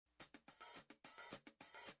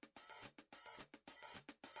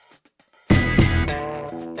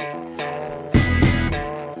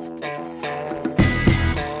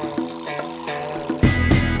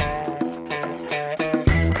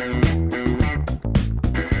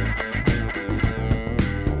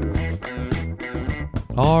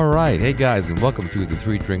All right. Hey, guys, and welcome to the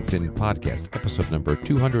Three Drinks In podcast, episode number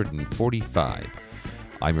 245.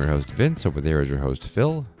 I'm your host, Vince. Over there is your host,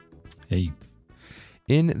 Phil. Hey.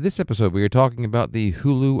 In this episode, we are talking about the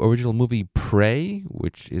Hulu original movie Prey,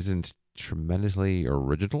 which isn't tremendously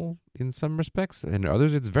original in some respects, and in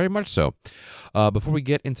others it's very much so. Before we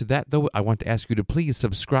get into that, though, I want to ask you to please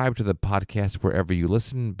subscribe to the podcast wherever you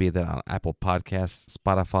listen, be that on Apple Podcasts,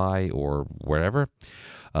 Spotify, or wherever.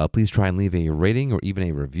 Please try and leave a rating or even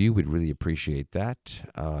a review. We'd really appreciate that.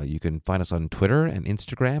 You can find us on Twitter and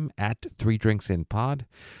Instagram at 3drinksinpod.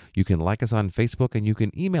 You can like us on Facebook, and you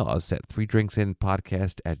can email us at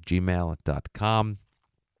 3drinksinpodcast@gmail.com.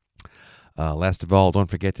 Last of all, don't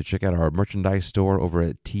forget to check out our merchandise store over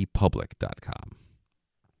at tpublic.com.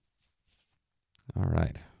 All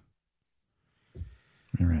right.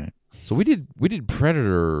 So we did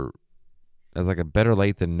Predator as like a better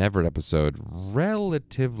late than never episode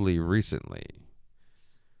relatively recently.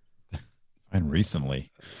 And recently.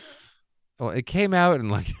 Well, it came out in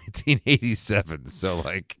like 1987, so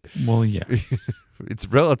like... Well, yes. It's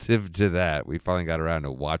relative to that. We finally got around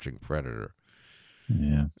to watching Predator.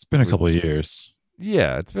 Yeah, it's been a couple of years.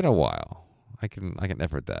 Yeah, it's been a while. I can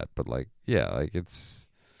effort that, but like, yeah, like it's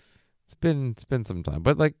been some time.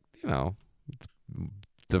 But like, you know,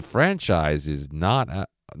 the franchise is not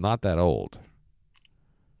that old.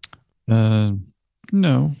 No.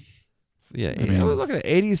 So, yeah, I mean, I was looking at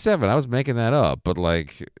 87. I was making that up, but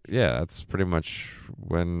like, yeah, that's pretty much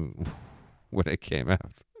when it came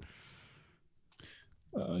out.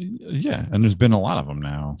 Yeah, and there's been a lot of them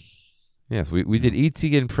now. Yes, we did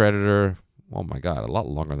E.T. and Predator. Oh my God, a lot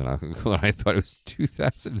longer than I thought. It was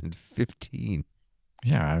 2015.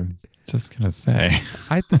 Yeah, I'm just gonna say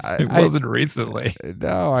it wasn't recently.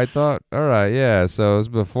 No, I thought, all right, yeah. So it was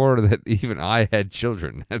before that even I had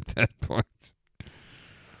children at that point.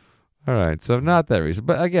 All right, so not that recent,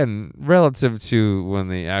 but again, relative to when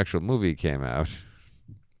the actual movie came out,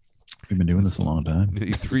 We've been doing this a long time.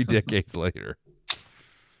 3 decades later.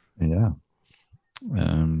 Yeah.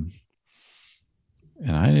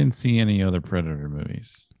 And I didn't see any other Predator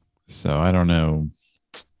movies, so I don't know,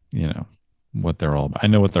 what they're all about. I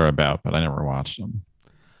know what they're about, but I never watched them.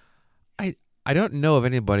 I don't know of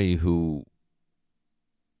anybody who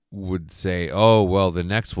would say, "Oh, well, the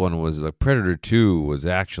next one was like Predator 2 was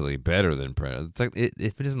actually better than Predator." It's like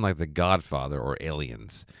if it isn't like The Godfather or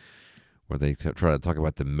Aliens, where they try to talk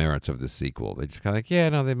about the merits of the sequel. They just kind of like, yeah,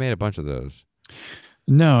 no, they made a bunch of those.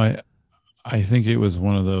 No, I think it was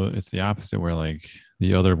one of those. It's the opposite, where like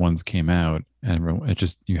the other ones came out, and it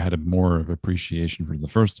just you had more of appreciation for the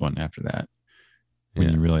first one after that,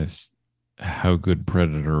 when you realized how good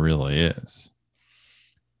Predator really is.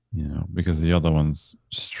 Because the other ones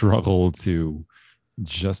struggle to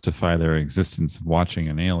justify their existence watching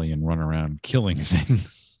an alien run around killing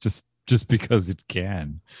things just because it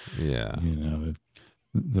can. Yeah.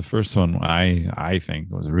 The first one I think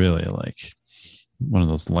was really like one of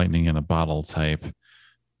those lightning in a bottle type.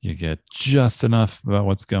 You get just enough about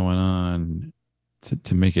what's going on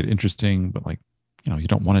to make it interesting, but like, you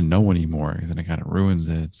don't want to know anymore because then it kind of ruins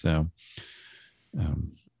it. So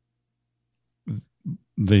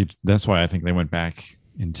that's why I think they went back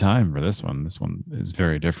in time for this one. This one is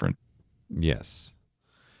very different. Yes.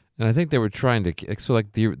 And I think they were trying to, so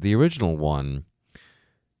like the original one,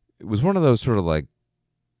 it was one of those sort of like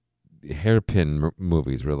hairpin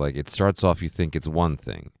movies where like it starts off, you think it's one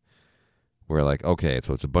thing, where like, okay,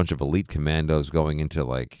 so it's a bunch of elite commandos going into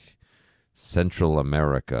like Central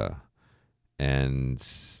America, and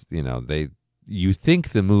you think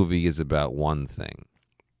the movie is about one thing.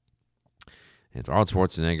 And it's Arnold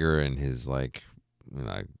Schwarzenegger and his like,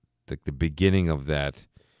 the beginning of that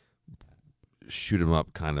shoot 'em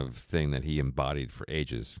up kind of thing that he embodied for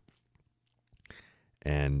ages.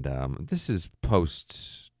 And this is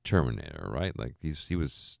post Terminator, right? Like he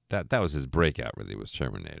was that was his breakout. Really, was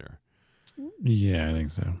Terminator. Yeah, I think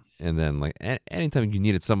so. And then like anytime you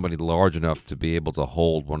needed somebody large enough to be able to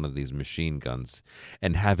hold one of these machine guns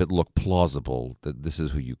and have it look plausible, that this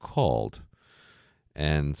is who you called.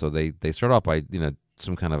 And so they start off by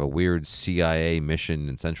some kind of a weird CIA mission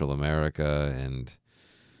in Central America, and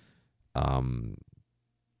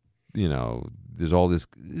there's all this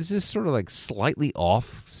just sort of like slightly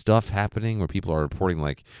off stuff happening where people are reporting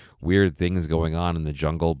like weird things going on in the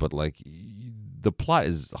jungle, but like the plot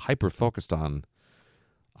is hyper focused on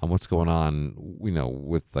what's going on,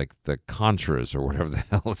 with like the Contras or whatever the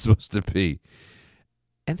hell it's supposed to be.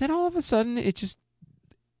 And then all of a sudden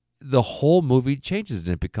the whole movie changes and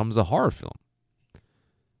it becomes a horror film.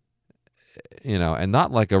 And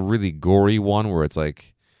not like a really gory one where it's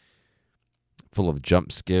like full of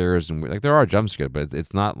jump scares, and like there are jump scares, but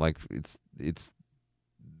it's not like it's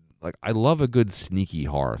like I love a good sneaky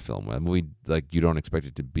horror film. A movie like you don't expect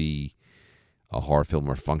it to be a horror film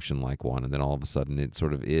or function like one, and then all of a sudden it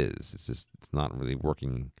sort of is. It's not really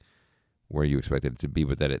working where you expected it to be,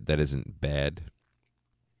 but that isn't bad.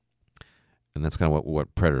 And that's kind of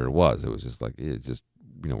what Predator was. It was just like it's just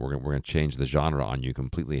we're gonna change the genre on you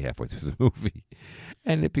completely halfway through the movie,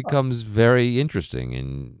 and it becomes very interesting.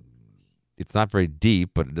 And it's not very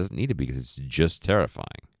deep, but it doesn't need to be because it's just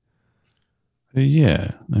terrifying.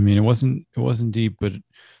 Yeah, I mean, it wasn't deep, but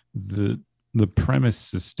the premise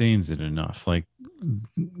sustains it enough. Like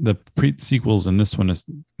the pre sequels and this one is,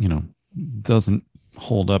 doesn't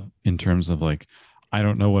hold up in terms of like, I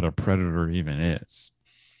don't know what a predator even is.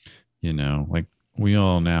 Like we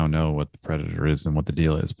all now know what the predator is and what the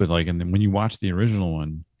deal is, but like, and then when you watch the original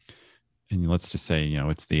one, and let's just say,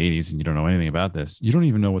 it's the 80s and you don't know anything about this, you don't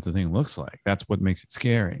even know what the thing looks like. That's what makes it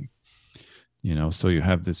scary. So you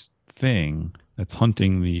have this thing that's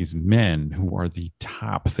hunting these men who are the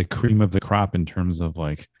cream of the crop in terms of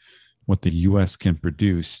like what the US can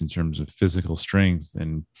produce in terms of physical strength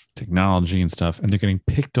and technology and stuff. And they're getting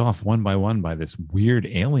picked off one by one by this weird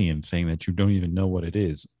alien thing that you don't even know what it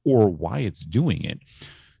is or why it's doing it.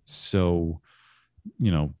 So,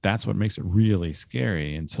 that's what makes it really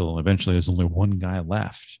scary until eventually there's only one guy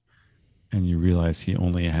left. And you realize he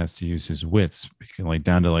only has to use his wits, like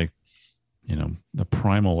down to like, the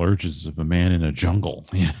primal urges of a man in a jungle.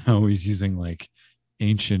 He's using like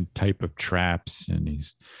ancient type of traps and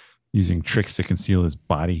he's using tricks to conceal his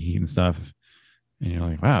body heat and stuff. And you're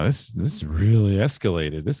like, wow, this really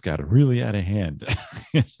escalated. This got really out of hand.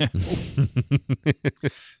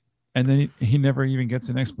 And then he never even gets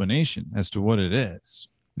an explanation as to what it is.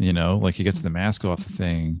 Like he gets the mask off the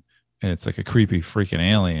thing and it's like a creepy freaking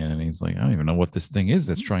alien. And he's like, I don't even know what this thing is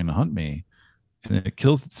that's trying to hunt me. And then it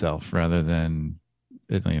kills itself rather than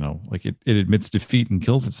it, like it admits defeat and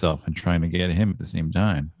kills itself and trying to get him at the same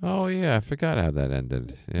time. Oh yeah, I forgot how that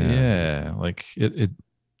ended. Yeah, like it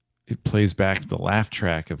plays back the laugh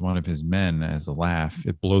track of one of his men as a laugh.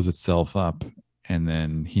 It blows itself up, and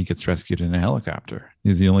then he gets rescued in a helicopter.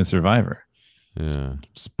 He's the only survivor. Yeah.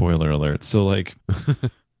 Spoiler alert. So like,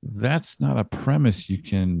 that's not a premise you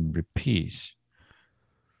can repeat.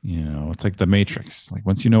 It's like the Matrix. Like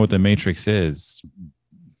once you know what the Matrix is,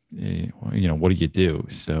 what do you do?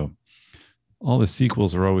 So all the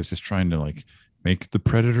sequels are always just trying to like make the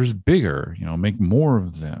predators bigger, make more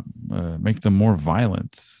of them, make them more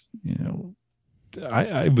violent.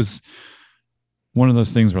 I was one of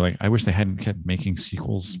those things where like, I wish they hadn't kept making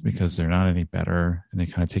sequels because they're not any better and they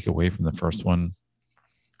kind of take away from the first one.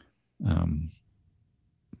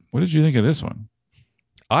 What did you think of this one?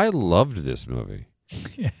 I loved this movie.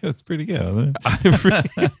 Yeah, it was pretty good.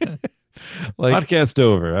 Like, podcast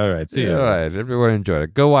over. All right, see you. All right, everyone enjoyed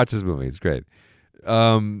it. Go watch this movie; it's great.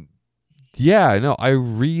 Yeah, no, I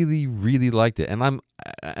really, really liked it, and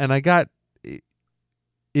I got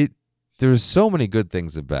it. There's so many good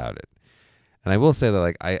things about it, and I will say that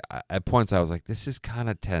like I at points I was like, this is kind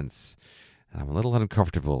of tense, and I'm a little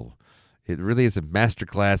uncomfortable. It really is a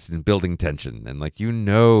masterclass in building tension, and like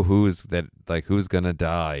who's gonna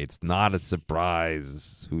die. It's not a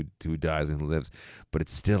surprise who dies and who lives, but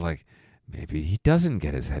it's still like maybe he doesn't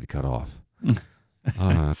get his head cut off.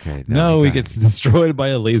 Oh, okay. No, he gets destroyed by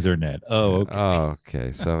a laser net. Oh, okay. Oh,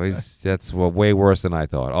 okay. So that's way worse than I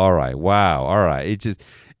thought. All right. Wow. All right.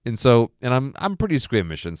 And I'm pretty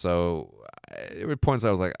squeamish, and so at points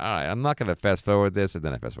I was like, all right, I'm not gonna fast forward this, and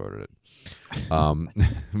then I fast forwarded it.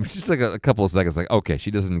 It's just like a couple of seconds, like, okay,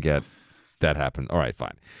 she doesn't get that happen. All right,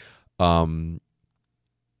 fine.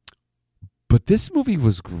 But this movie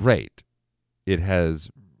was great. It's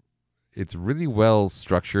really well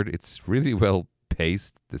structured. It's really well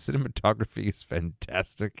paced. The cinematography is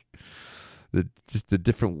fantastic. The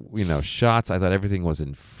different shots. I thought everything was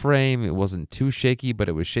in frame. It wasn't too shaky, but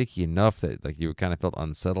it was shaky enough that like you kind of felt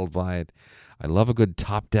unsettled by it. I love a good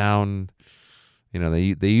top down.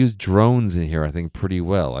 They use drones in here, I think, pretty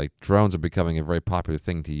well. Like drones are becoming a very popular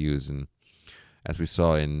thing to use, and as we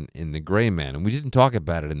saw in The Gray Man, and we didn't talk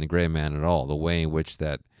about it in The Gray Man at all. The way in which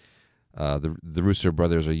that the Russo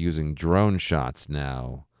brothers are using drone shots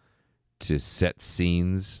now to set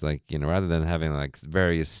scenes, like rather than having like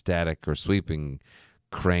very static or sweeping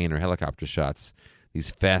crane or helicopter shots,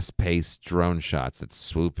 these fast-paced drone shots that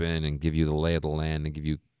swoop in and give you the lay of the land and give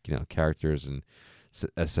you characters and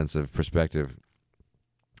a sense of perspective.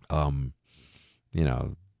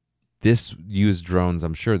 this used drones.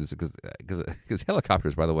 I'm sure this because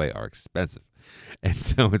helicopters, by the way, are expensive, and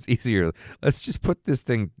so it's easier. Let's just put this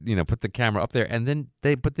thing, put the camera up there, and then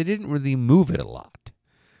they didn't really move it a lot.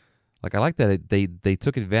 Like I like that they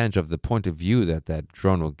took advantage of the point of view that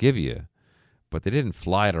drone will give you, but they didn't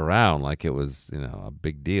fly it around like it was a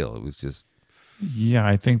big deal. It was just Yeah,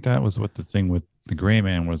 I think that was what the thing with the Gray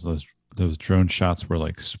Man was. Those drone shots were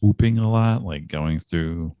like swooping a lot, like going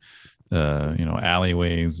through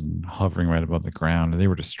alleyways and hovering right above the ground. They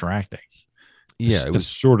were distracting. Yeah, it was as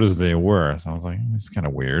short as they were. So I was like, it's kind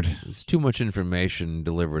of weird. It's too much information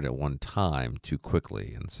delivered at one time too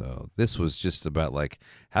quickly. And so this was just about like,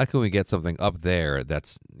 how can we get something up there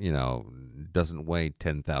that's, doesn't weigh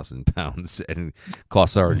 10,000 pounds and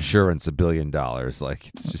costs our insurance $1 billion. Like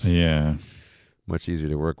it's just much easier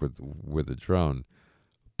to work with a drone.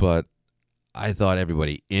 But I thought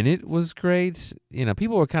everybody in it was great.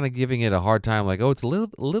 People were kind of giving it a hard time. Like, oh, it's a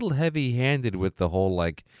little heavy handed with the whole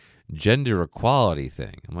like, gender equality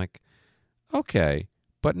thing. I'm like, okay,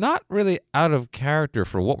 but not really out of character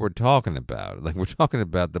for what we're talking about. Like we're talking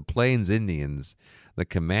about the Plains Indians, the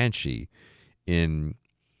Comanche in,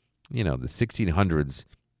 the 1600s.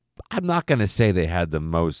 I'm not going to say they had the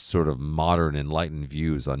most sort of modern enlightened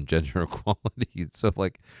views on gender equality. So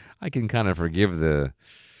like I can kind of forgive the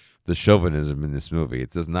chauvinism in this movie.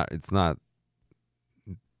 It's not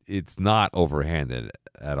overhanded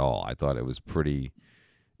at all. I thought it was pretty.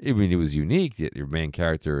 I mean, it was unique. Your main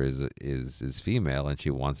character is female, and she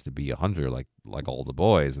wants to be a hunter like all the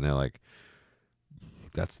boys, and they're like,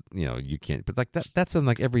 "That's you can't." But like that's in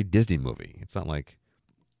like every Disney movie. It's not like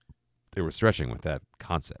they were stretching with that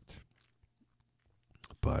concept.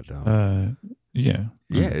 But yeah.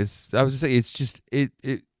 I was just saying, it's just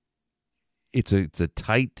it's a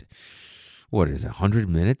tight. What is it? 100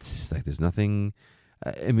 minutes? Like there's nothing.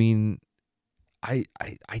 I mean. I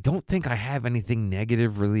don't think I have anything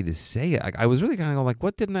negative really to say. I was really kind of going like,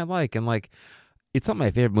 what didn't I like? And like, it's not my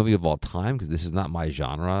favorite movie of all time because this is not my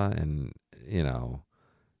genre, and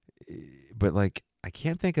but like, I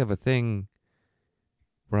can't think of a thing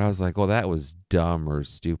where I was like, oh, that was dumb or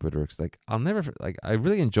stupid or like I'll never like. I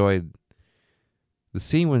really enjoyed the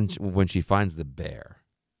scene when she finds the bear,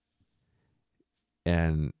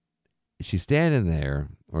 and she's standing there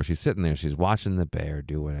or she's sitting there, she's watching the bear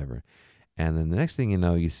do whatever. And then the next thing you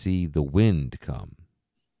know, you see the wind come.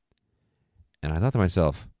 And I thought to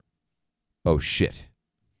myself, oh, shit.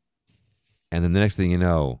 And then the next thing you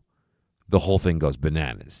know, the whole thing goes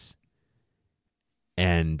bananas.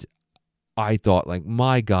 And I thought, like,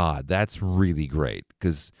 my God, that's really great.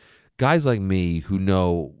 Because guys like me who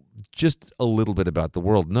know just a little bit about the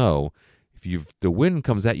world know if the wind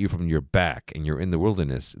comes at you from your back and you're in the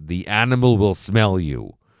wilderness, the animal will smell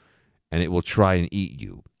you and it will try and eat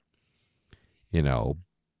you.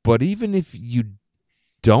 But even if you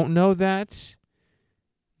don't know that,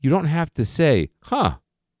 you don't have to say,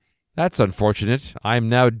 that's unfortunate. I'm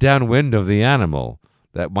now downwind of the animal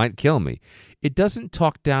that might kill me. It doesn't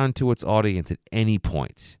talk down to its audience at any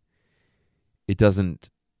point. It doesn't,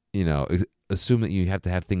 assume that you have to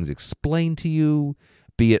have things explained to you,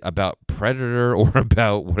 be it about Predator or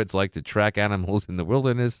about what it's like to track animals in the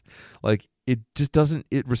wilderness. Like, it just doesn't,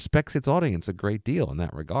 it respects its audience a great deal in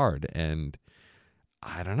that regard. And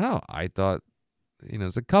I don't know. I thought,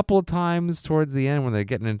 there's a couple of times towards the end when they're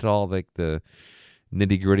getting into all like the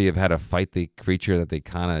nitty gritty of how to fight the creature that they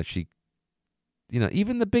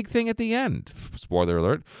even the big thing at the end, spoiler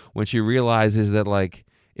alert, when she realizes that like,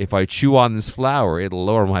 if I chew on this flower, it'll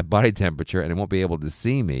lower my body temperature and it won't be able to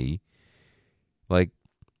see me. Like,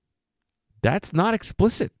 that's not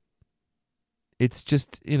explicit. It's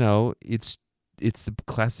just, it's the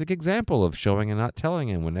classic example of showing and not telling.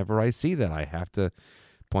 And whenever I see that, I have to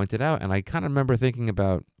point it out. And I kind of remember thinking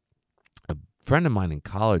about a friend of mine in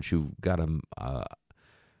college who got I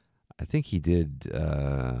think he did.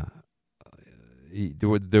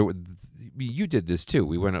 You did this too.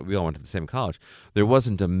 We all went to the same college. There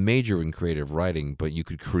wasn't a major in creative writing, but you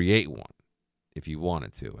could create one if you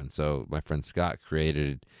wanted to. And so my friend Scott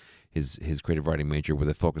created his creative writing major with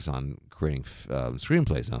a focus on creating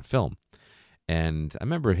screenplays on film. And I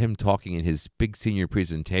remember him talking in his big senior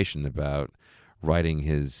presentation about writing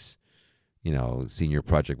his, senior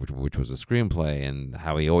project, which was a screenplay, and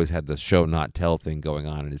how he always had the show not tell thing going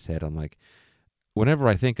on in his head. I'm like, whenever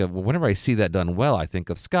I see that done well, I think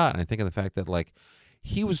of Scott, and I think of the fact that like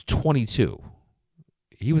he was 22,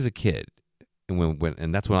 he was a kid,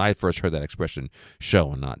 and that's when I first heard that expression,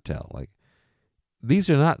 show and not tell. Like, these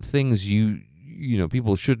are not things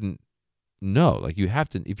people shouldn't know. Like, you have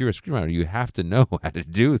to, if you're a screenwriter, you have to know how to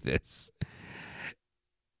do this.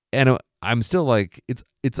 And I'm still like,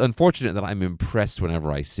 it's unfortunate that I'm impressed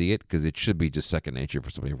whenever I see it, because it should be just second nature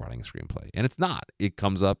for somebody writing a screenplay, and it's not. It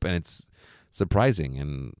comes up and it's surprising,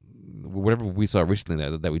 and whatever we saw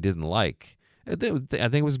recently that we didn't like, I think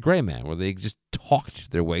it was Gray Man, where they just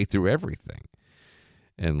talked their way through everything,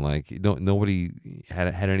 and like nobody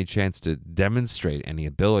had any chance to demonstrate any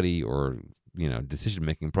ability or decision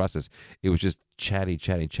making process. It was just chatty,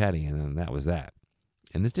 and then that was that.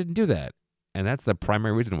 And this didn't do that. And that's the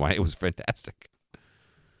primary reason why it was fantastic.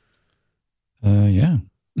 Yeah.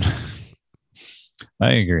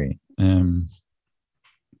 I agree.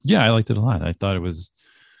 Yeah, I liked it a lot. I thought it was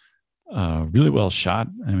really well shot.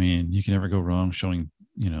 I mean, you can never go wrong showing,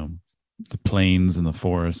 the plains and the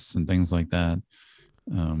forests and things like that.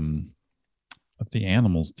 But the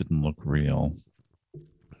animals didn't look real.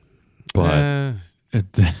 But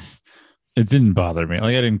it didn't bother me.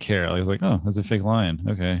 Like, I didn't care. I was like, oh, that's a fake lion.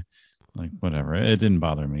 Okay. Like, whatever. It didn't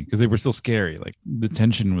bother me because they were still scary. Like, the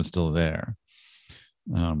tension was still there.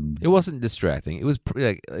 It wasn't distracting. It was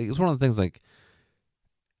it was one of the things like,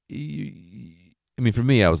 I mean, for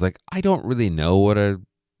me, I was like, I don't really know what a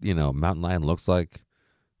mountain lion looks like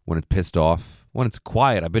when it's pissed off. When it's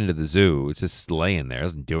quiet, I've been to the zoo. It's just laying there. It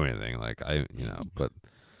doesn't do anything. Like, but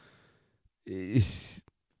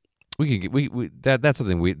we can get that's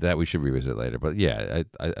something we should revisit later. But yeah,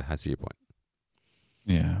 I see your point.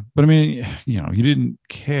 Yeah, but I mean, you didn't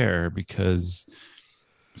care because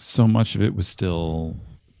so much of it was still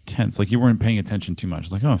tense. Like, you weren't paying attention too much.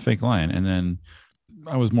 It's like, oh, fake lion. And then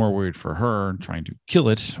I was more worried for her trying to kill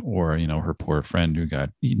it, or, her poor friend who got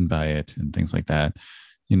eaten by it and things like that.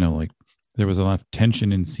 Like, there was a lot of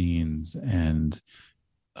tension in scenes and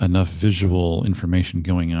enough visual information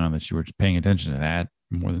going on that you were paying attention to that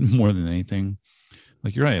more than anything.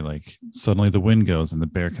 Like, you're right. Like, suddenly the wind goes and the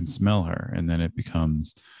bear can smell her. And then it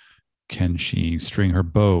becomes, can she string her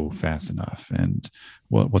bow fast enough? And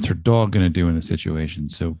what's her dog going to do in the situation?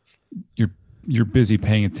 So you're busy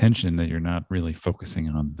paying attention that you're not really focusing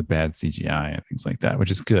on the bad CGI and things like that, which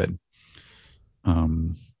is good. I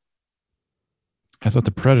thought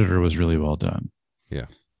the Predator was really well done. Yeah.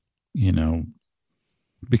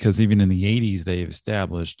 Because even in the 80s, they've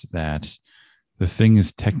established that the thing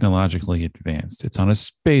is technologically advanced. It's on a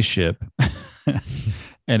spaceship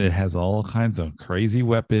and it has all kinds of crazy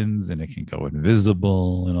weapons and it can go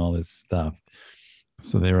invisible and all this stuff.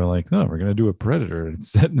 So they were like, oh, we're going to do a Predator.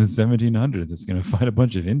 It's set in the 1700s. It's going to fight a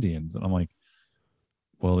bunch of Indians. And I'm like,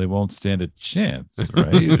 well, they won't stand a chance,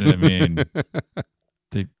 right? I mean,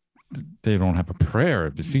 they don't have a prayer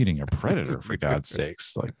of defeating a predator, for God's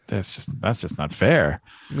sakes. Like, that's just not fair.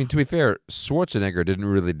 I mean, to be fair, Schwarzenegger didn't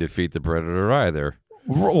really defeat the Predator either.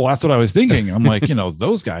 Well, that's what I was thinking. I'm like,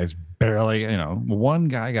 those guys barely, one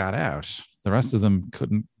guy got out. The rest of them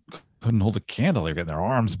couldn't hold a candle. They got their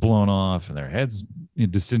arms blown off and their heads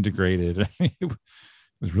disintegrated. I mean,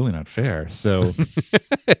 it was really not fair. So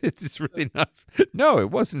it's really not. No,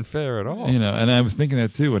 it wasn't fair at all. And I was thinking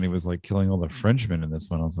that too when he was like killing all the Frenchmen in this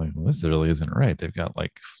one. I was like, well, this really isn't right. They've got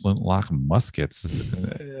like flintlock muskets.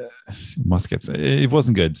 It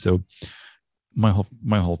wasn't good. So my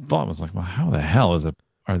whole thought was like, well, how the hell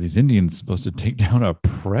are these Indians supposed to take down a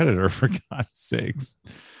predator, for God's sakes?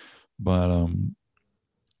 But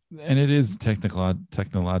and it is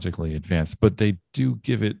technologically advanced, but they do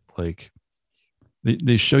give it like.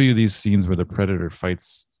 They show you these scenes where the predator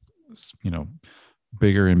fights,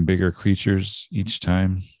 bigger and bigger creatures each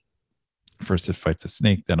time. First it fights a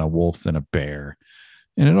snake, then a wolf, then a bear.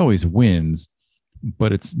 And it always wins,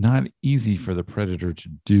 but it's not easy for the predator to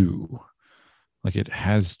do. Like, it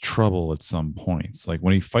has trouble at some points. Like,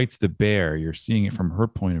 when he fights the bear, you're seeing it from her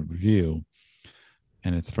point of view.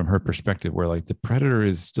 And it's from her perspective where, like, the predator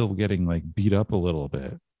is still getting, like, beat up a little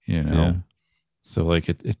bit, Yeah. So like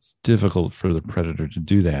it's difficult for the predator to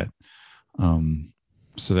do that.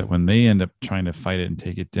 So that when they end up trying to fight it and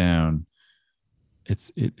take it down,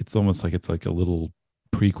 it's almost like it's like a little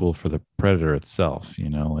prequel for the predator itself.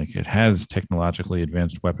 Like, it has technologically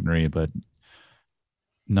advanced weaponry, but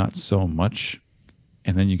not so much.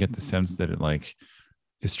 And then you get the sense that it like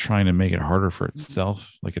is trying to make it harder for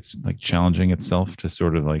itself. Like, it's like challenging itself to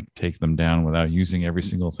sort of like take them down without using every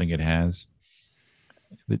single thing it has.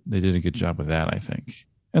 They did a good job with that, I think.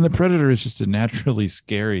 And the predator is just a naturally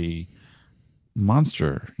scary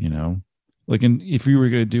monster, like, if we were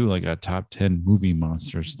going to do like a top 10 movie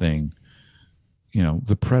monsters thing,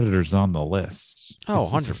 the predator's on the list. Oh,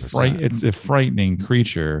 100%. It's a frightening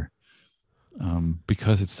creature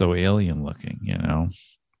because it's so alien looking,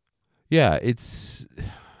 Yeah, it's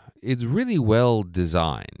really well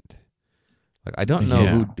designed. Like, I don't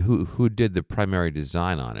know who did the primary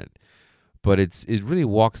design on it, but it really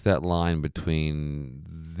walks that line between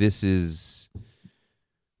this is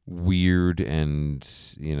weird and,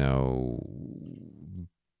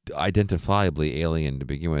 identifiably alien to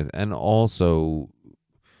begin with, and also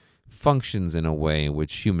functions in a way in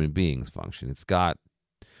which human beings function. It's got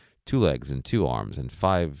 2 legs and 2 arms and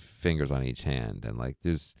 5 fingers on each hand, and like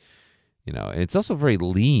there's, and it's also very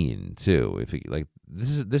lean too. If it, like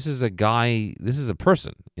this is a guy, this is a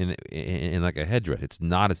person in like a headdress. It's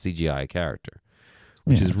not a CGI character,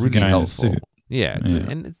 which is it's a really guy in a helpful. suit. Yeah, Yeah.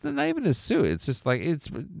 and it's not even a suit. It's just like it's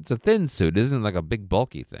a thin suit. It isn't like a big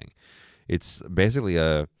bulky thing. It's basically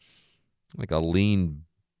a lean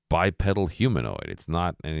bipedal humanoid. It's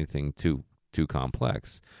not anything too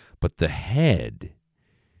complex. But the head,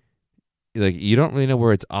 like you don't really know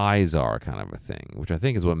where its eyes are, kind of a thing, which I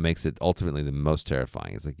think is what makes it ultimately the most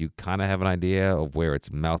terrifying. It's like you kind of have an idea of where its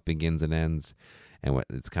mouth begins and ends, and what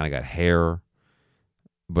it's kind of got hair,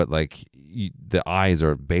 but like the eyes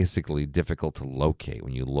are basically difficult to locate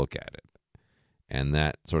when you look at it, and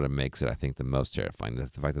that sort of makes it, I think, the most terrifying. The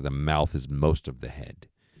fact that the mouth is most of the head,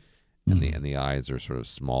 and the eyes are sort of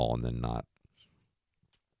small and then not.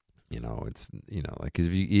 It's like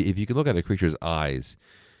if you could look at a creature's eyes,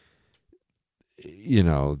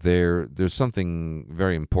 there's something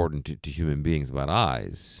very important to human beings about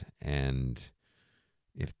eyes, and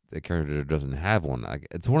if the character doesn't have one,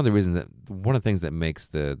 it's one of the things that makes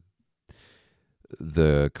the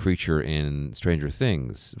creature in Stranger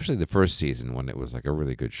Things, especially the first season when it was like a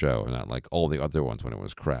really good show, and not like all the other ones when it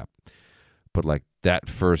was crap. But like that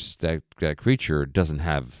creature doesn't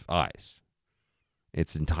have eyes.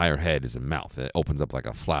 Its entire head is a mouth. It opens up like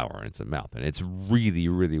a flower, and it's a mouth, and it's really,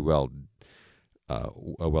 really well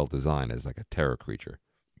designed as like a terror creature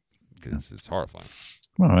because it's horrifying.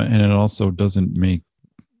 Well, and it also doesn't make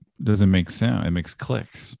sound. It makes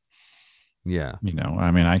clicks. Yeah.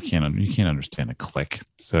 I mean, you can't understand a click.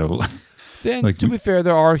 So then, to be fair,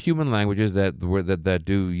 there are human languages that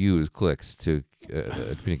do use clicks to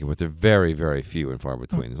communicate with. They're very, very few and far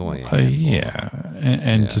between. There's only a handful. Yeah.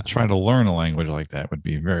 And to try to learn a language like that would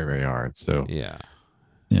be very, very hard. So yeah.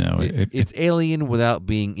 It's alien without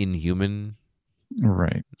being inhuman.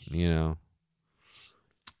 Right.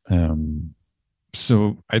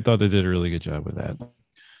 So I thought they did a really good job with that.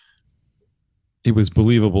 It was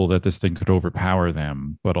believable that this thing could overpower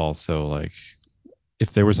them, but also like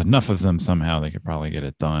if there was enough of them, somehow they could probably get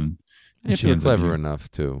it done. And if you're clever enough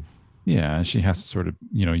too. Yeah, she has to sort of,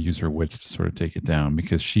 use her wits to sort of take it down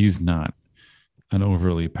because she's not an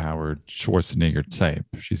overly powered Schwarzenegger type.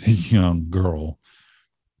 She's a young girl,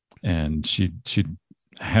 and she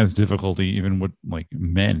has difficulty even with like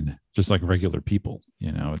men, just like regular people.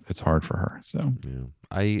 It's hard for her. So yeah,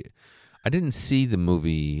 I didn't see the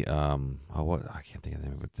movie. I can't think of the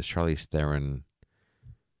name of it. The Charlize Theron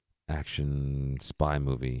action spy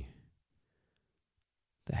movie.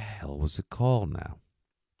 The hell was it called now?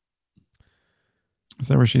 Is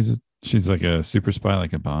that where she's like a super spy,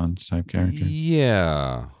 like a Bond type character?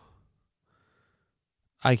 Yeah.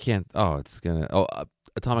 I can't.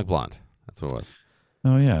 Atomic Blonde. That's what it was.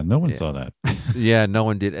 Oh yeah, no one saw that. Yeah, no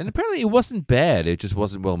one did, and apparently it wasn't bad. It just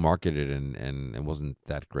wasn't well marketed, and it wasn't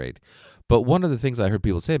that great. But one of the things I heard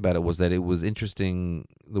people say about it was that it was interesting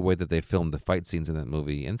the way that they filmed the fight scenes in that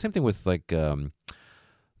movie, and same thing with like the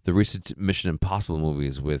recent Mission Impossible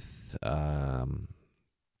movies with.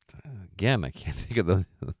 Again, I can't think of the.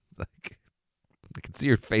 Like, I can see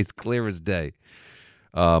her face clear as day.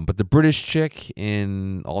 But the British chick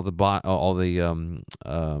in all the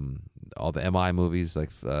MI movies,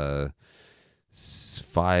 like 5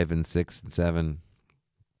 and 6 and 7.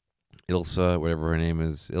 Ilsa, whatever her name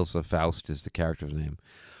is, Ilsa Faust is the character's name.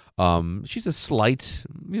 She's a slight,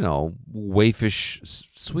 waifish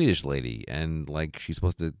Swedish lady, and like she's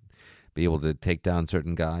supposed to be able to take down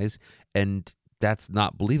certain guys, and that's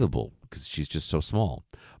not believable because she's just so small.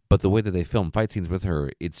 But the way that they film fight scenes with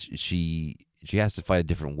her, she has to fight a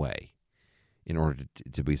different way in order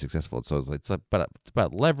to be successful. So it's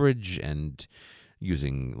about leverage and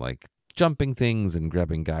using like jumping things and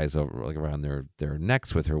grabbing guys over like around their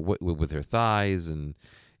necks with her thighs, and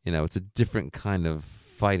it's a different kind of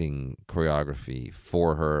fighting choreography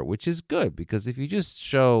for her, which is good because if you just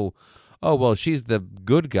show, oh well, she's the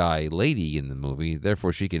good guy lady in the movie,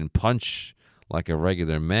 therefore she can punch like a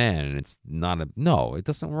regular man, and it's not no, it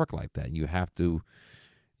doesn't work like that. You have to,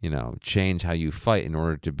 change how you fight in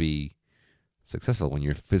order to be successful when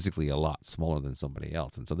you're physically a lot smaller than somebody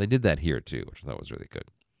else. And so they did that here too, which I thought was really good.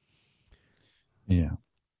 Yeah.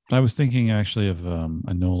 I was thinking actually of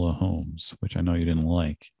Enola Holmes, which I know you didn't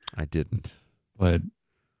like. I didn't. But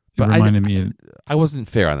It But reminded me of, I wasn't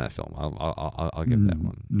fair on that film. I'll give that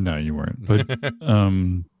one. no, you weren't. But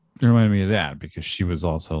it reminded me of that because she was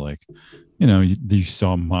also like, you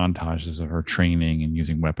saw montages of her training and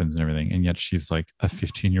using weapons and everything, and yet she's like a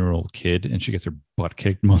 15-year-old kid, and she gets her butt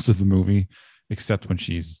kicked most of the movie, except when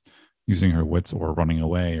she's using her wits or running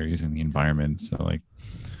away or using the environment. So like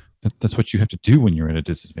that's what you have to do when you're at a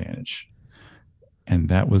disadvantage, and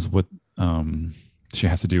that was what she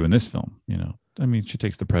has to do in this film. I mean, she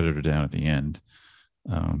takes the predator down at the end,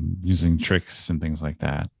 using tricks and things like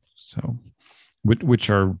that. So, which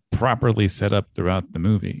are properly set up throughout the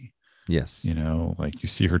movie. Yes. Like you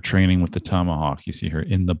see her training with the tomahawk. You see her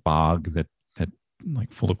in the bog that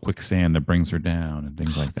like full of quicksand that brings her down and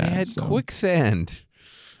things like that. They had quicksand,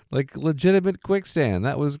 like legitimate quicksand.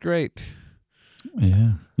 That was great.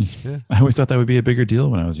 Yeah. I always thought that would be a bigger deal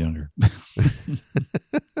when I was younger.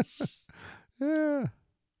 Yeah.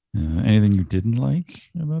 Anything you didn't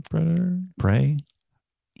like about Prey?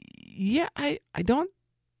 Yeah, I don't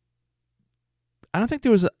think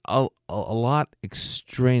there was a lot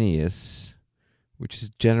extraneous, which is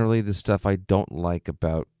generally the stuff I don't like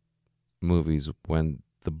about movies when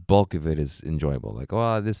the bulk of it is enjoyable. Like,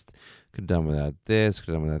 oh, this could have done without this,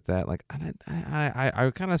 could have done without that. Like,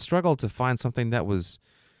 I kind of struggled to find something that was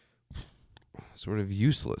sort of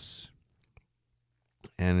useless.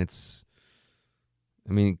 And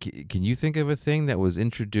I mean, can you think of a thing that was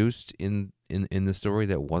introduced in the story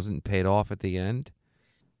that wasn't paid off at the end?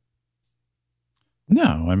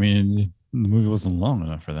 No, I mean, the movie wasn't long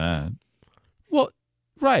enough for that. Well,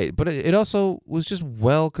 right, but it also was just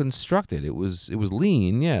well constructed. It was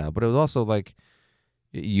lean, yeah, but it was also like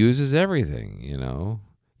it uses everything,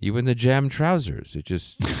 even the jam trousers. It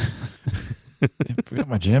just I forgot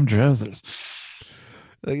my jam trousers.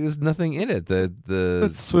 Like there's nothing in it.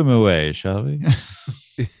 Let's swim away, shall we?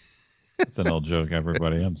 It's an old joke,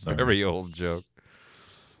 everybody. I'm sorry. Very old joke.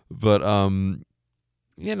 But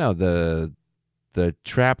the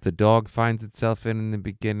trap the dog finds itself in the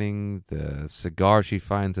beginning, the cigar she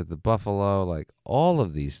finds at the buffalo, like all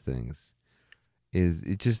of these things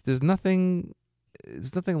there's nothing.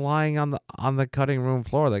 It's nothing lying on the cutting room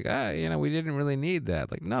floor. Like, we didn't really need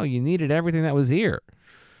that. Like, no, you needed everything that was here.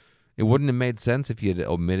 It wouldn't have made sense if you had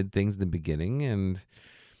omitted things in the beginning, and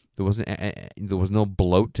there was no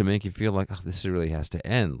bloat to make you feel like, oh, this really has to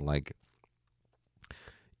end. Like,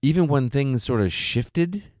 even when things sort of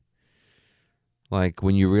shifted, like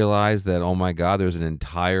when you realize that, oh my God, there's an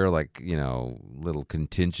entire little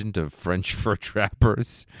contingent of French fur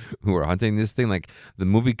trappers who are hunting this thing. Like the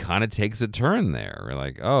movie kind of takes a turn there. We're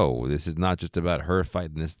like, oh, this is not just about her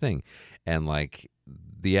fighting this thing, and like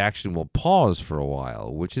the action will pause for a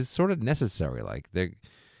while, which is sort of necessary. Like they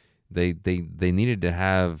needed to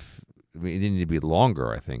have. I mean, it needed to be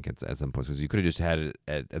longer, I think, at some points, because you could have just had it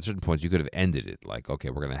at certain points. You could have ended it like, okay,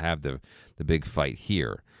 we're going to have the big fight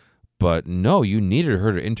here. But no, you needed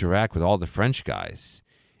her to interact with all the French guys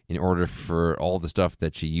in order for all the stuff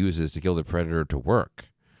that she uses to kill the predator to work.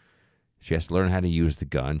 She has to learn how to use the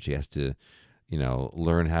gun. She has to,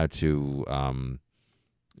 learn how to.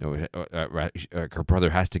 Her brother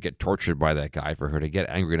has to get tortured by that guy for her to get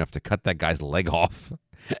angry enough to cut that guy's leg off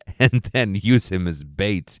and then use him as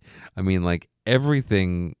bait. I mean, like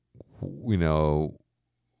everything,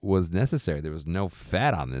 was necessary. There was no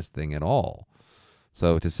fat on this thing at all.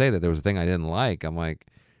 So to say that there was a thing I didn't like, I'm like,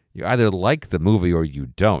 you either like the movie or you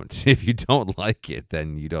don't. If you don't like it,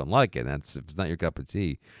 then you don't like it. If it's not your cup of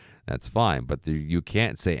tea, that's fine. But you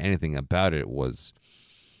can't say anything about it was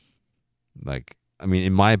like, I mean,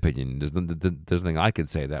 in my opinion, there's nothing I could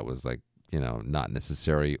say that was like, not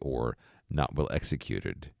necessary or not well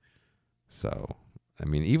executed. So, I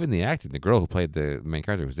mean, even the acting, the girl who played the main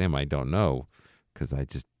character, whose name I don't know because I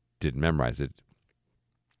just didn't memorize it.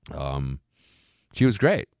 She was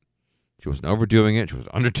great. She wasn't overdoing it. She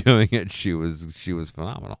wasn't underdoing it. She was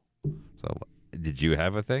phenomenal. So, did you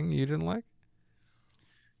have a thing you didn't like?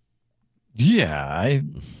 Yeah,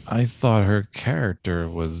 I thought her character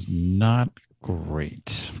was not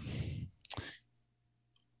great.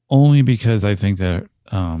 Only because I think that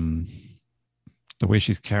the way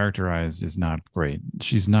she's characterized is not great.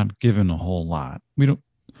 She's not given a whole lot. We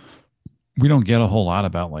don't get a whole lot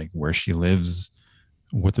about like where she lives,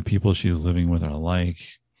 what the people she's living with are like.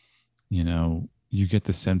 You get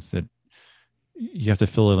the sense that you have to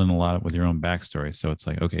fill it in a lot with your own backstory. So it's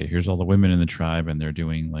like, okay, here's all the women in the tribe, and they're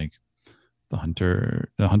doing like the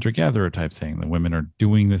hunter-gatherer type thing. The women are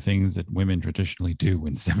doing the things that women traditionally do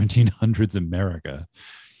in 1700s America.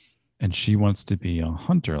 And she wants to be a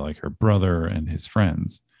hunter like her brother and his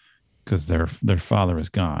friends because their father is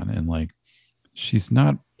gone. And like she's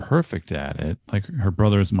not perfect at it. Like her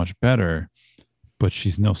brother is much better, but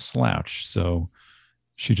she's no slouch. So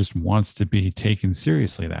she just wants to be taken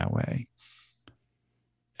seriously that way.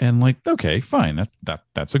 And like, okay, fine.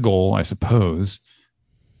 That's a goal, I suppose,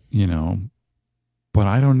 you know, but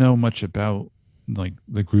I don't know much about like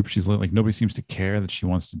the group she's like nobody seems to care that she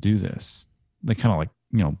wants to do this. They kind of like,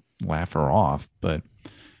 laugh her off, but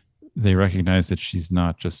they recognize that she's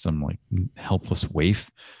not just some like helpless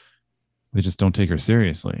waif. They just don't take her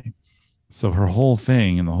seriously. So her whole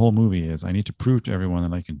thing in the whole movie is I need to prove to everyone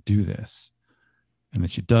that I can do this. And then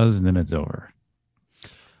she does, and then it's over.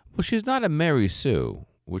 Well, she's not a Mary Sue,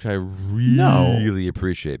 which I No. really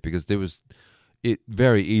appreciate because it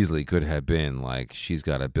very easily could have been like she's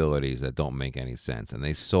got abilities that don't make any sense, and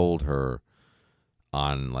they sold her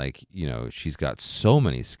on like she's got so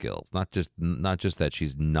many skills, not just that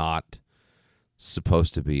she's not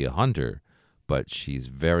supposed to be a hunter, but she's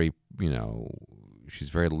very she's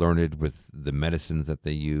very learned with the medicines that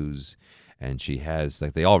they use, and she has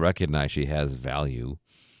like they all recognize she has value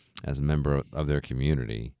as a member of their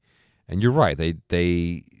community. And you're right,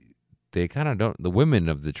 they kind of don't, the women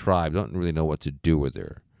of the tribe don't really know what to do with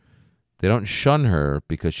her. They don't shun her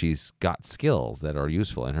because she's got skills that are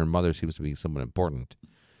useful, and her mother seems to be somewhat important.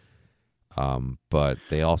 But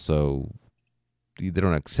they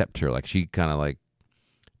don't accept her. Like she kind of like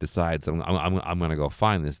decides I'm going to go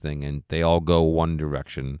find this thing, and they all go one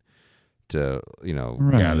direction to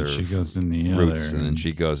Right. gather She goes in the roots, other. and then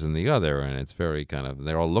she goes in the other, and it's very kind of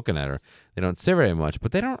they're all looking at her. They don't say very much,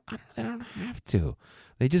 but they don't have to.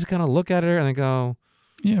 They just kind of look at her and they go,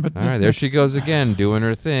 Yeah, but all right, there she goes again doing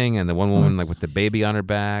her thing, and the one woman like with the baby on her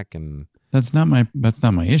back, and that's not my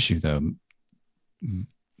issue though.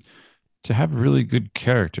 To have really good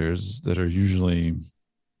characters that are usually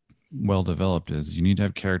well developed is you need to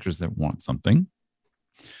have characters that want something.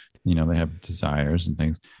 They have desires and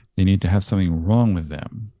things. They need to have something wrong with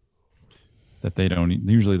them that they don't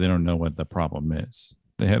know what the problem is.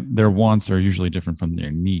 Their wants are usually different from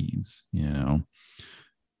their needs,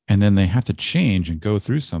 and then they have to change and go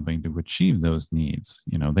through something to achieve those needs.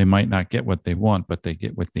 They might not get what they want, but they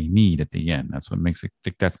get what they need at the end. That's what makes it.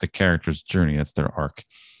 That's the character's journey. That's their arc.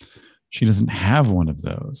 She doesn't have one of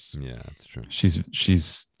those. yeah, that's true.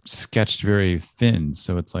 She's sketched very thin,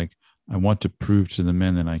 so it's like I want to prove to the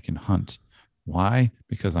men that I can hunt. Why?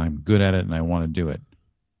 Because I'm good at it and I want to do it.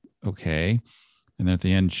 Okay. And then at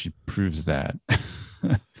the end, she proves that.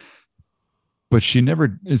 But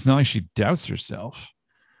it's not like she doubts herself.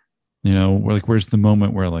 Where's the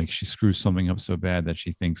moment where like she screws something up so bad that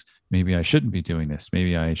she thinks maybe I shouldn't be doing this.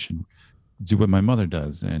 Maybe I should do what my mother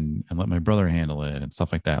does and let my brother handle it and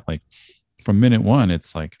stuff like that. Like from minute one,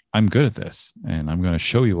 it's like, I'm good at this and I'm going to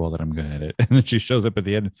show you all that I'm good at it. And then she shows up at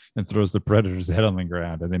the end and throws the predator's head on the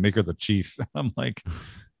ground and they make her the chief. I'm like,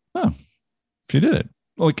 oh, she did it.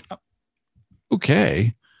 Like,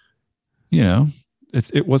 okay.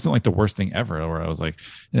 It wasn't like the worst thing ever where I was like,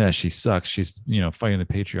 yeah, she sucks. She's, fighting the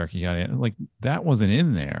patriarchy. Like that wasn't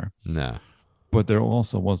in there. No. But there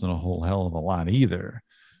also wasn't a whole hell of a lot either.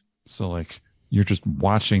 So like you're just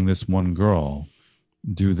watching this one girl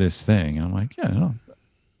do this thing. And I'm like, yeah, no,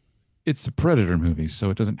 it's a Predator movie. So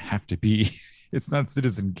it doesn't have to be, it's not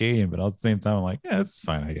Citizen Kane, but at the same time, I'm like, yeah, it's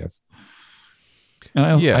fine, I guess. And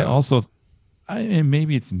I also, and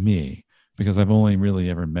maybe it's me because I've only really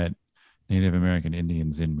ever met Native American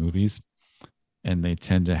Indians in movies, and they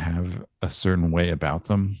tend to have a certain way about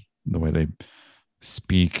them, the way they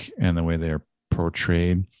speak and the way they're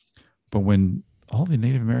portrayed. But when all the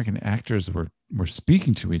Native American actors were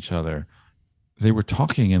speaking to each other, they were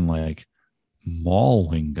talking in like mall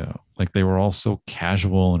lingo. Like they were all so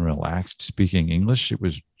casual and relaxed speaking English. It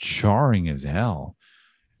was jarring as hell,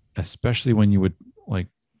 especially when you would like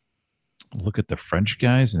look at the French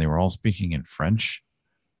guys and they were all speaking in French.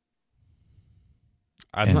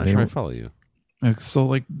 I'm not sure I follow you. So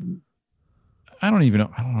like, I don't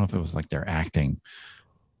know if it was like their acting,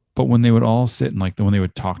 but when they would all sit and like when they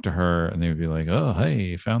would talk to her and they would be like, oh, hey,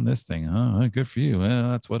 you found this thing. Oh, good for you.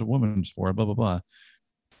 Well, that's what a woman's for, blah, blah, blah.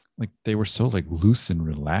 Like they were so like loose and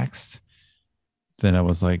relaxed that I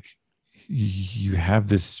was like, you have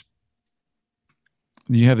this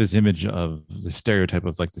image of the stereotype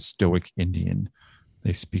of like the stoic Indian.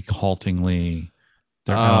 They speak haltingly.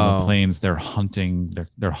 They're out on the plains. They're hunting.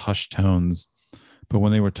 They're hushed tones. But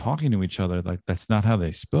when they were talking to each other, like that's not how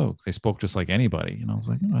they spoke. They spoke just like anybody. And I was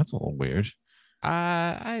like, oh, that's a little weird.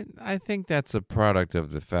 I think that's a product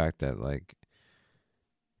of the fact that like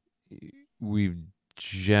we've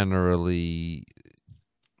generally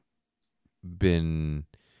been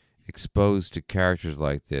exposed to characters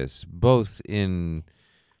like this, both in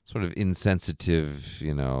sort of insensitive,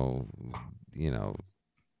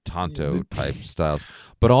 Tonto type styles,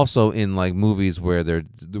 but also in like movies where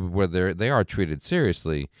they are treated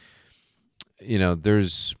seriously.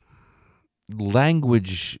 There's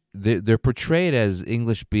language. They're portrayed as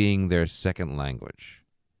English being their second language.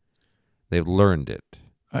 They've learned it.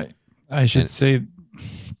 I should say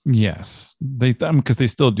yes. Because they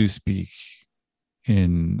still do speak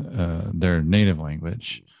in their native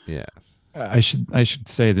language. Yes. I should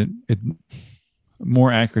say that it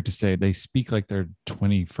more accurate to say they speak like they're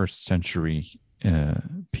 21st century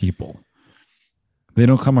people. They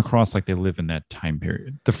don't come across like they live in that time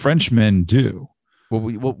period. The Frenchmen do.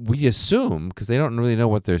 Well, we assume because they don't really know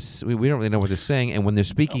what we don't really know what they're saying, and when they're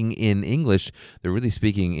speaking in English, they're really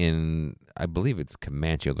speaking in, I believe it's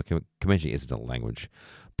Comanche. Although Comanche isn't a language,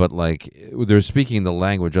 but like they're speaking the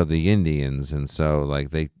language of the Indians, and so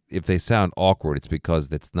like if they sound awkward, it's because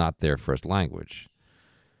that's not their first language.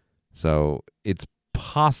 So it's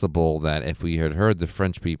possible that if we had heard the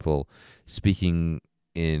French people speaking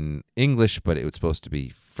in English, but it was supposed to be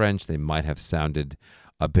French, they might have sounded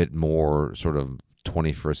a bit more sort of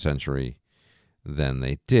 21st century than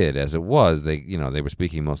they did. As it was, they were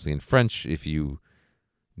speaking mostly in French. If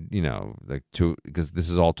because this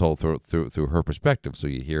is all told through her perspective, so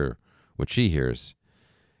you hear what she hears.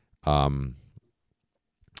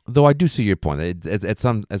 Though I do see your point.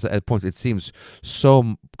 At points it seems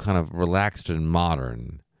so kind of relaxed and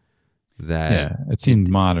modern that it seemed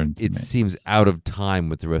modern. It seems out of time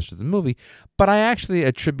with the rest of the movie. But I actually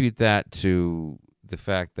attribute that to the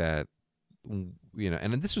fact that and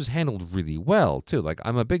this was handled really well too. Like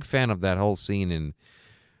I'm a big fan of that whole scene in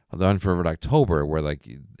The Unfavored October where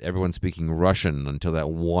like everyone's speaking Russian until that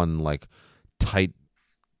one like tight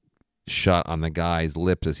shot on the guy's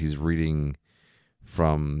lips as he's reading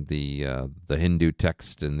from the Hindu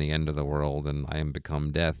text in the end of the world, and I am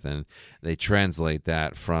become death, and they translate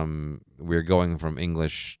that from we're going from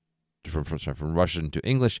English from Russian to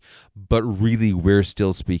English, but really we're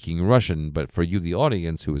still speaking Russian. But for you, the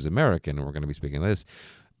audience, who is American, we're going to be speaking this.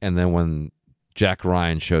 And then when Jack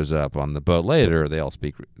Ryan shows up on the boat later, they all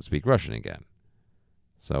speak Russian again.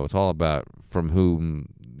 So it's all about from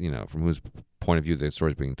whose point of view the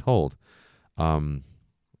story is being told.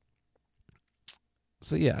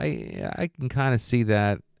 So yeah, I can kind of see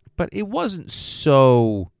that, but it wasn't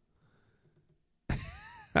so.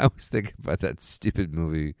 I was thinking about that stupid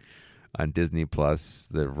movie on Disney Plus,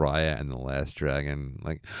 the Raya and the Last Dragon.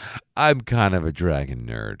 Like, I'm kind of a dragon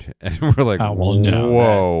nerd, and we're like,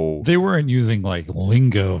 whoa, they weren't using like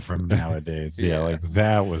lingo from nowadays. Yeah, like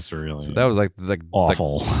that was really so that was like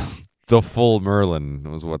awful. The full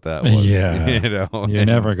Merlin was what that was. Yeah, you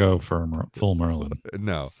never go for full Merlin.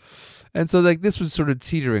 No. And so like this was sort of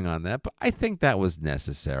teetering on that, but I think that was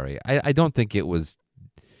necessary. I don't think it was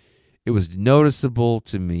noticeable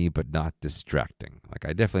to me, but not distracting. Like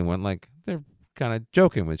I definitely went like they're kind of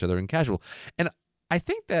joking with each other and casual. And I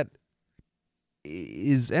think that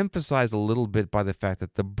is emphasized a little bit by the fact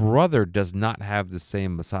that the brother does not have the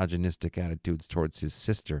same misogynistic attitudes towards his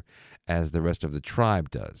sister as the rest of the tribe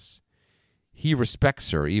does. He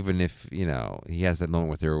respects her, even if, he has that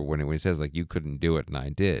moment with her when he says like, you couldn't do it and I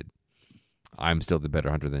did. I'm still the better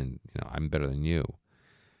hunter than, I'm better than you.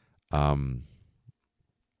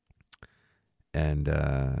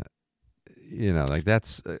 Like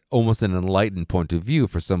that's almost an enlightened point of view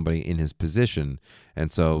for somebody in his position.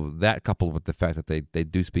 And so that coupled with the fact that they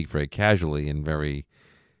do speak very casually and very,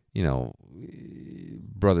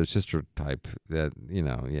 brother-sister type that,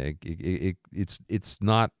 it's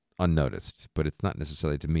not unnoticed, but it's not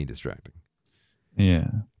necessarily to me distracting. Yeah.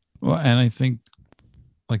 Well, and I think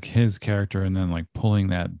like his character and then like pulling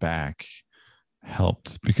that back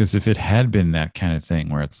helped, because if it had been that kind of thing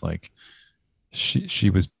where it's like she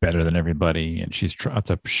was better than everybody and she's trying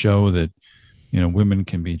to show that women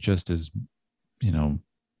can be just as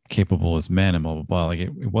capable as men and blah blah blah, like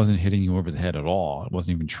it wasn't hitting you over the head at all. It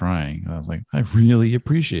wasn't even trying. And I was like, I really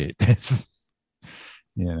appreciate this,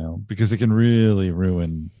 because it can really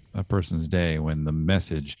ruin a person's day when the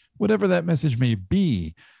message, whatever that message may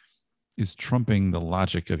be, is trumping the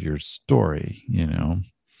logic of your story.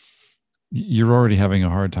 You're already having a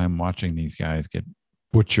hard time watching these guys get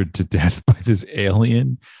butchered to death by this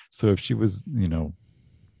alien. So if she was,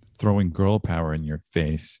 throwing girl power in your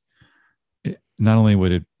face, not only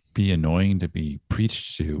would it be annoying to be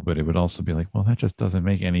preached to, but it would also be like, well, that just doesn't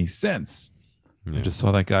make any sense. Yeah. I just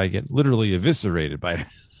saw that guy get literally eviscerated by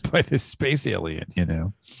this space alien, Yeah.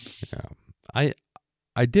 I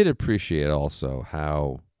did appreciate also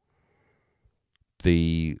how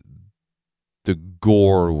the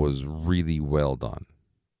gore was really well done.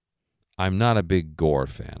 I'm not a big gore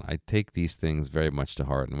fan. I take these things very much to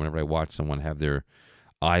heart, and whenever I watch someone have their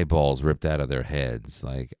eyeballs ripped out of their heads,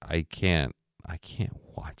 like I can't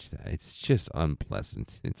watch that. It's just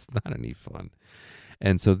unpleasant. It's not any fun.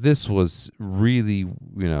 And so this was really,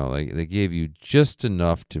 like they gave you just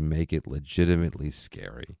enough to make it legitimately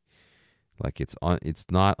scary. Like it's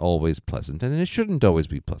not always pleasant, and it shouldn't always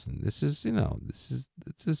be pleasant. This is,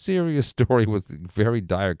 it's a serious story with very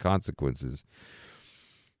dire consequences.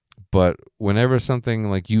 But whenever something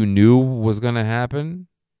like you knew was going to happen,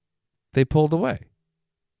 they pulled away.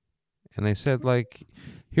 And they said, like,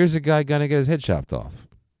 here's a guy going to get his head chopped off.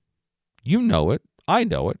 You know it. I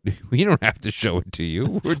know it. We don't have to show it to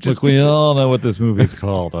you. We're just Look, we all know what this movie's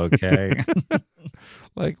called, okay?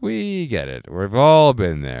 Like, we get it. We've all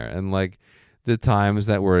been there. And, like, the times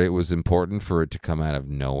that where it was important for it to come out of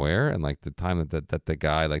nowhere, and, like, the time that the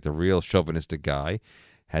guy, like, the real chauvinistic guy,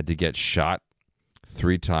 had to get shot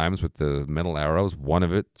 3 times with the metal arrows, one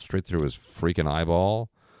of it straight through his freaking eyeball.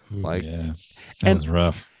 Like, yeah, that was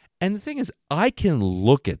rough. And the thing is, I can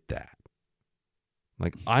look at that.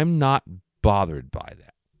 Like, I'm not bothered by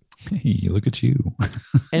that. Hey, look at you.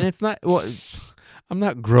 And it's not, well, I'm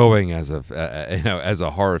not growing as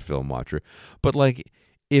a horror film watcher, but like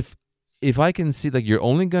if I can see, like, you're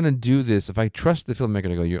only going to do this, if I trust the filmmaker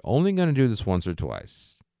to go, you're only going to do this once or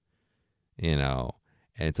twice, and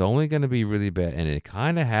it's only going to be really bad, and it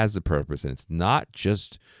kind of has a purpose, and it's not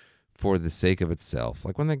just for the sake of itself.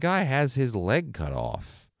 Like when the guy has his leg cut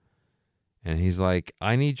off, and he's like,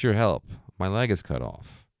 I need your help. My leg is cut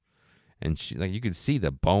off. And she, like, you could see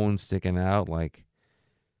the bone sticking out, like,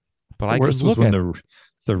 but I Worse can was look when at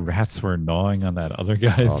the rats were gnawing on that other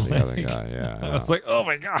guy's the leg. other guy, yeah. I was like, oh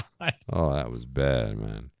my God. Oh, that was bad,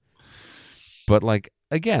 man. But like,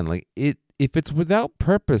 again, like if it's without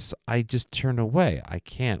purpose, I just turn away. I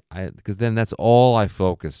can't, because then that's all I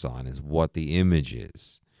focus on is what the image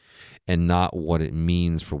is and not what it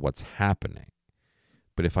means for what's happening.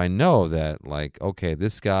 But if I know that, like, okay,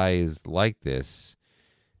 this guy is like this,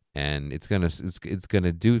 and it's gonna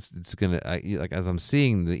like, as I'm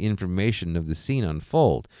seeing the information of the scene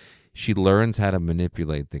unfold, she learns how to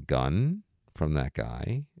manipulate the gun from that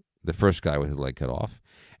guy, the first guy with his leg cut off,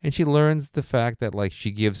 and she learns the fact that, like,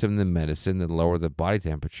 she gives him the medicine that lower the body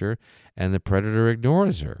temperature, and the predator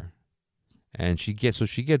ignores her, and she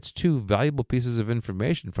gets 2 valuable pieces of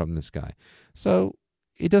information from this guy. So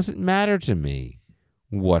it doesn't matter to me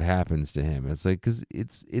what happens to him. It's like, because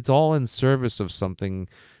it's all in service of something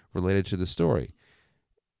related to the story.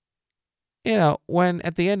 When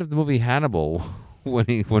at the end of the movie Hannibal,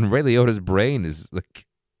 when Ray Liotta's brain is, like,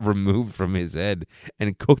 removed from his head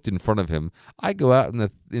and cooked in front of him, I go out in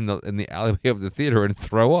the alleyway of the theater and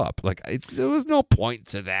throw up. Like, there was no point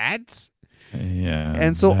to that. Yeah.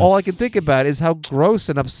 And so all I can think about is how gross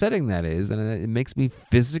and upsetting that is, and it makes me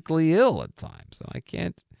physically ill at times, and I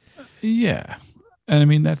can't. Yeah. And I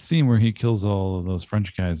mean, that scene where he kills all of those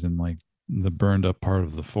French guys in, like, the burned up part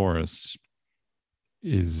of the forest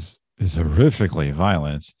is horrifically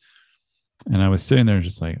violent. And I was sitting there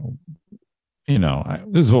just like,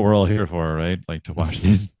 this is what we're all here for, right? Like, to watch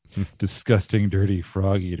these disgusting, dirty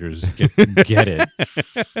frog eaters get it.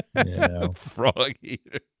 Frog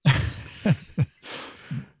eater.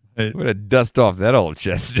 We're gonna dust off that old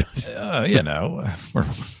chestnut. We're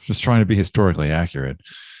just trying to be historically accurate.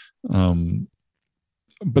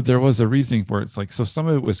 But there was a reason where it's like, so some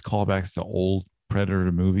of it was callbacks to old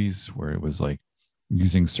Predator movies where it was like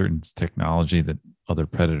using certain technology that other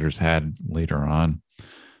Predators had later on.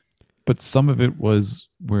 But some of it was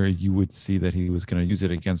where you would see that he was going to use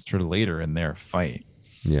it against her later in their fight.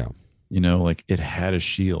 Yeah. Like, it had a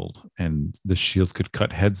shield, and the shield could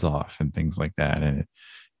cut heads off and things like that. And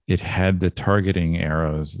it had the targeting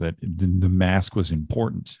arrows that the mask was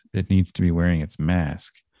important. It needs to be wearing its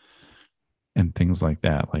mask. And things like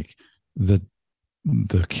that, like the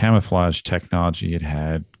camouflage technology it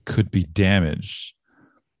had could be damaged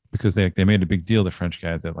because they made a big deal, the French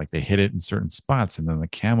guys, that, like, they hit it in certain spots and then the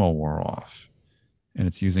camo wore off, and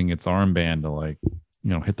it's using its armband to, like,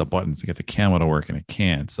 hit the buttons to get the camo to work, and it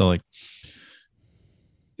can't. So, like,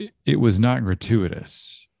 it was not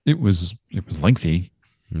gratuitous. It was lengthy,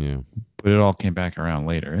 yeah, but it all came back around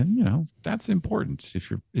later, and that's important.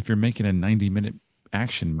 If you're making a 90-minute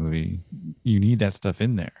action movie, you need that stuff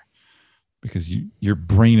in there because your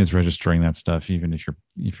brain is registering that stuff even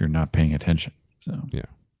if you're not paying attention. So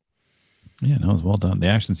it was well done. The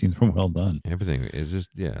action scenes were well done. Everything is just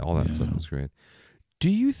all that stuff was great. Do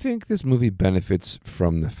you think this movie benefits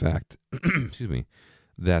from the fact excuse me,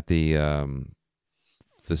 that the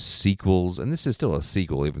sequels, and this is still a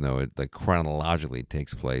sequel even though it, like, chronologically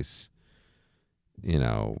takes place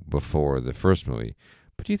before the first movie.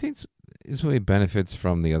 But do you think this movie benefits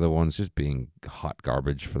from the other ones just being hot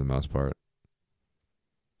garbage for the most part?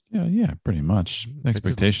 Yeah, pretty much. It just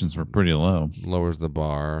Expectations were pretty low. lowers the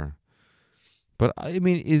bar. But I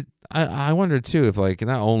mean, I wonder too if like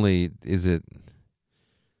not only is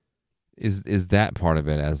that part of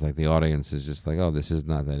it as like the audience is just like, oh, this is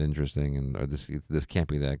not that interesting, and or this can't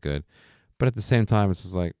be that good, but at the same time it's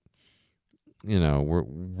just like,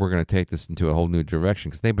 we're going to take this into a whole new direction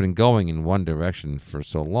because they've been going in one direction for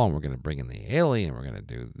so long. We're going to bring in the alien, we're going to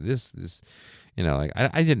do this, like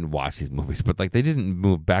I didn't watch these movies, but like they didn't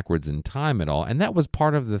move backwards in time at all, and that was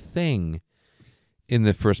part of the thing in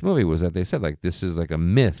the first movie was that they said like this is like a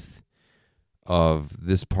myth of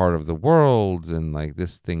this part of the world, and like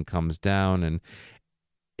this thing comes down, and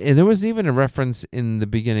there was even a reference in the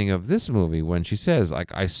beginning of this movie when she says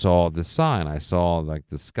like I saw the sign, I saw like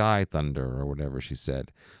the sky thunder or whatever she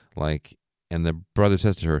said, like, and the brother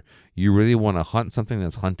says to her, you really want to hunt something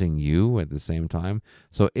that's hunting you at the same time?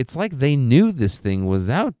 So it's like they knew this thing was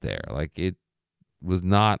out there, like it was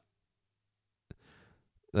not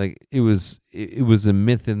like it was a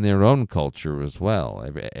myth in their own culture as well.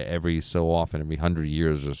 Every so often, every 100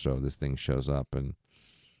 years or so, this thing shows up, and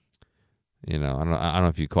I don't know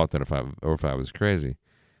if you caught that, if I was crazy,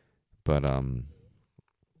 but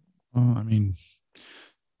Well, I mean,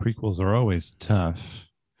 prequels are always tough.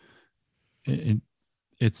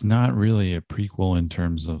 It's not really a prequel in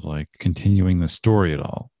terms of like continuing the story at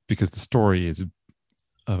all, because the story is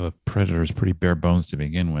of a predator is pretty bare bones to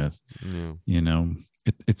begin with. yeah.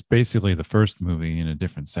 It's basically the first movie in a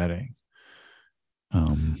different setting.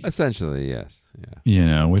 Essentially, yes,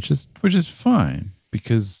 yeah. Which is fine,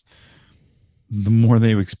 because the more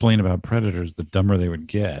they explain about predators, the dumber they would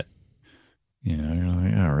get. You're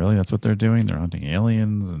like, oh, really? That's what they're doing? They're hunting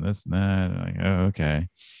aliens and this and that. And like, oh, okay.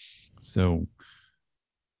 So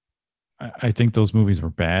I think those movies were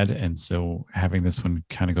bad, and so having this one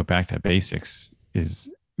kind of go back to basics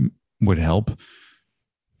would help.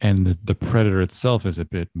 And the predator itself is a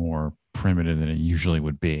bit more primitive than it usually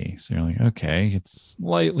would be. So you're like, okay, it's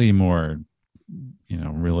slightly more,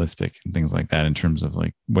 realistic and things like that in terms of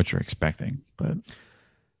like what you're expecting. But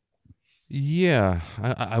yeah,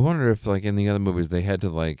 I wonder if like in the other movies they had to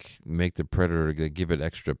like make the predator give it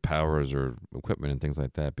extra powers or equipment and things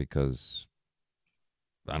like that, because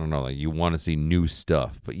I don't know, like you want to see new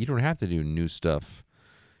stuff, but you don't have to do new stuff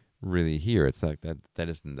really here. It's like that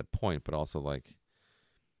isn't the point, but also like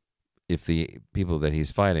if the people that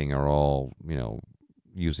he's fighting are all,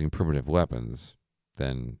 using primitive weapons,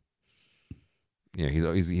 then he's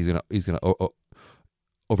gonna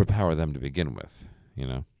overpower them to begin with,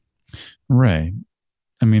 right.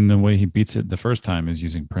 I mean, the way he beats it the first time is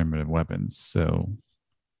using primitive weapons, so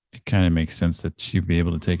it kind of makes sense that you'd be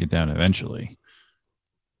able to take it down eventually.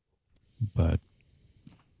 But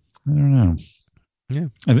I don't know. Yeah,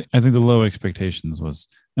 I think the low expectations was.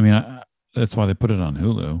 I mean, that's why they put it on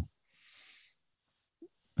Hulu.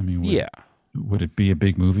 I mean, would it be a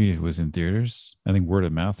big movie if it was in theaters? I think word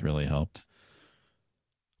of mouth really helped.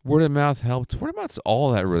 Word of mouth helped. Word of mouth's all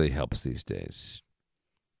that really helps these days.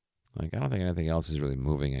 Like, I don't think anything else is really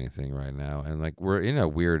moving anything right now. And like, we're in a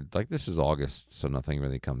weird, like, this is August, so nothing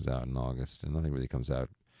really comes out in August, and nothing really comes out,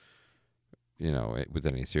 with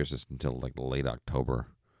any seriousness until like late October.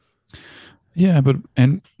 Yeah, but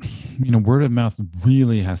word of mouth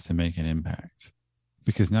really has to make an impact,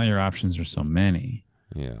 because now your options are so many.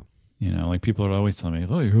 Yeah. Like people are always telling me,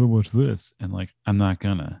 oh, you're gonna watch this. And like, I'm not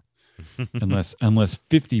gonna, unless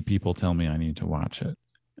 50 people tell me I need to watch it.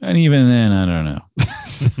 And even then, I don't know.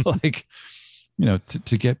 So like,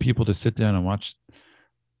 to get people to sit down and watch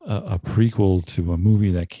a prequel to a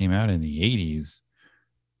movie that came out in the 80s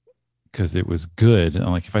because it was good.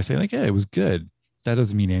 And like, if I say like, yeah, it was good, that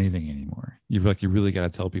doesn't mean anything anymore. You really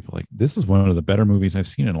got to tell people like, this is one of the better movies I've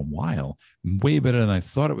seen in a while, way better than I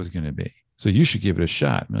thought it was going to be. So you should give it a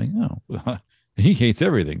shot. I'm like, oh, he hates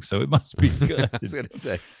everything, so it must be good. I was going to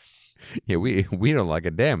say, yeah, we don't like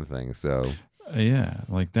a damn thing. So yeah,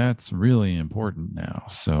 like that's really important now.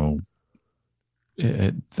 So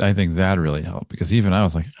I think that really helped, because even I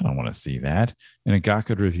was like, I don't want to see that. And it got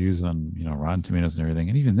good reviews on, Rotten Tomatoes and everything.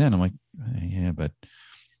 And even then I'm like, yeah, but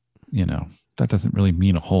that doesn't really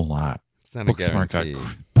mean a whole lot. It's not a guarantee.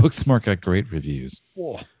 Booksmart got great reviews.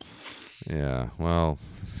 Whoa. Yeah, well,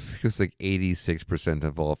 it's like 86%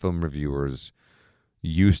 of all film reviewers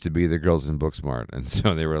used to be the girls in Booksmart, and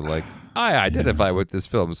so they were like, I identify with this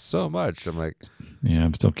film so much. I'm like, yeah,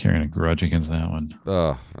 I'm still carrying a grudge against that one.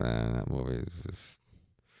 Oh man, that movie is just.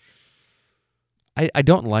 I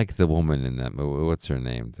don't like the woman in that movie. What's her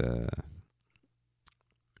name?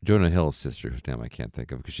 Jonah Hill's sister, whose name I can't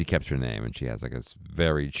think of because she kept her name and she has like a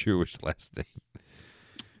very Jewish last name.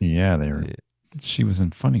 Yeah, they were. She was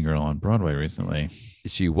in Funny Girl on Broadway recently.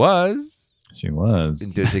 She was.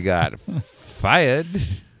 Until she got fired.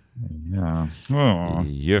 Yeah. Oh.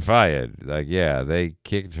 You're fired. Like, yeah, they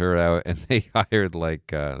kicked her out and they hired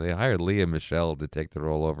Leah Michele to take the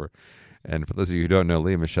role over. And for those of you who don't know,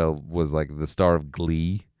 Leah Michele was like the star of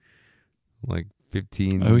Glee, like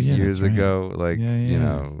 15 years ago. Like, you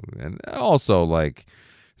know, and also like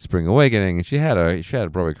Spring Awakening. And she had a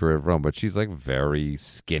Broadway career of her own, but she's like very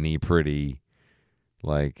skinny, pretty.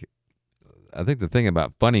 Like, I think the thing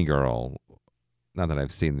about Funny Girl, not that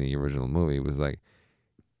I've seen the original movie, was like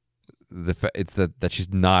it's that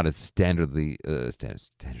she's not a standard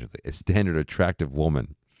attractive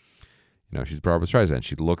woman. You know, she's Barbra Streisand.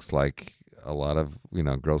 She looks like a lot of, you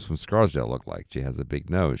know, girls from Scarsdale look like. She has a big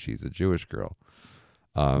nose. She's a Jewish girl.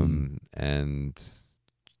 And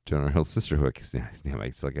Jonah Hill's sister, who his name I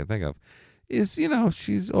still can't think of, is, you know,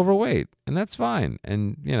 she's overweight, and that's fine.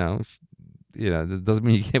 And you know, that doesn't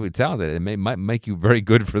mean you can't be talented. It might make you very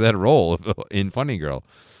good for that role in Funny Girl.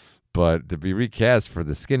 But to be recast for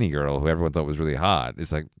the skinny girl who everyone thought was really hot,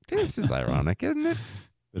 it's like, this is ironic, isn't it?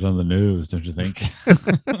 Bit on the news, don't you think?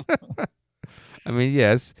 I mean,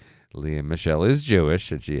 yes, Leah Michele is Jewish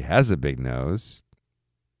and she has a big nose,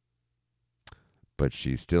 but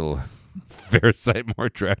she's still fair sight more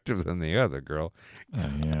attractive than the other girl.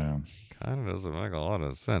 Yeah, kind of doesn't make a lot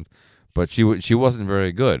of sense. But she wasn't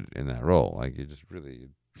very good in that role. Like, it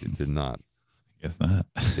did not. I guess not.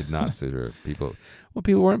 Did not suit her. People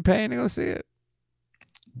weren't paying to go see it.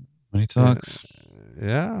 Money talks.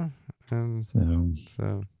 Yeah. And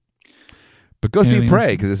so. But go see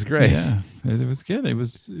Prey because it's great. Yeah, it was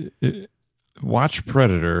good. Watch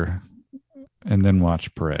Predator and then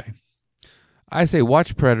watch Prey. I say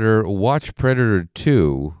watch Predator, watch Predator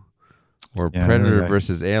 2 or Predator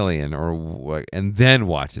versus Alien, and then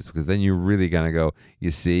watch this, because then you're really going to go, you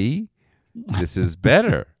see, this is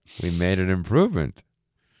better. We made an improvement.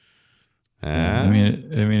 I mean,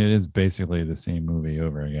 it is basically the same movie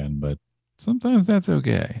over again, but sometimes that's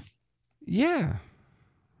okay. Yeah.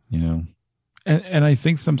 You know, and I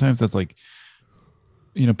think sometimes that's like,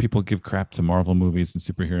 you know, people give crap to Marvel movies and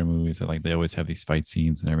superhero movies that like they always have these fight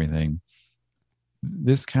scenes and everything.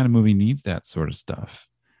 This kind of movie needs that sort of stuff.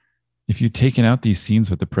 If you'd taken out these scenes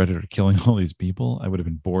with the Predator killing all these people, I would have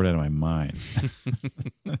been bored out of my mind.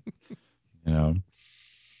 You know,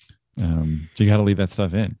 you got to leave that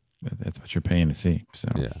stuff in. That's what you're paying to see. So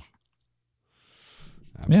yeah,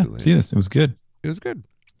 absolutely. Yeah, see this. It was good. It was good.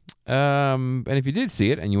 And if you did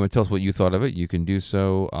see it and you want to tell us what you thought of it, you can do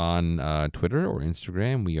so on Twitter or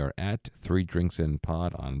Instagram. We are at 3 Drinks In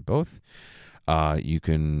Pod on both. You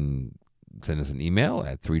can send us an email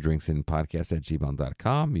at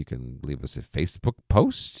 3drinksinpodcast@gmail.com. You can leave us a Facebook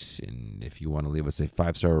post. And if you want to leave us a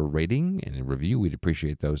 5-star rating and a review, we'd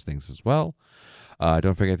appreciate those things as well.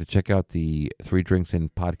 Don't forget to check out the 3 Drinks In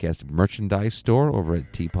Podcast merchandise store over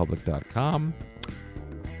at tpublic.com.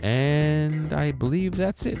 And I believe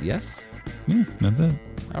that's it, yes? Yeah, that's it.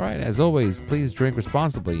 All right, as always, please drink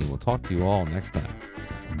responsibly, and we'll talk to you all next time.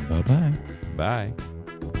 Bye-bye. Bye.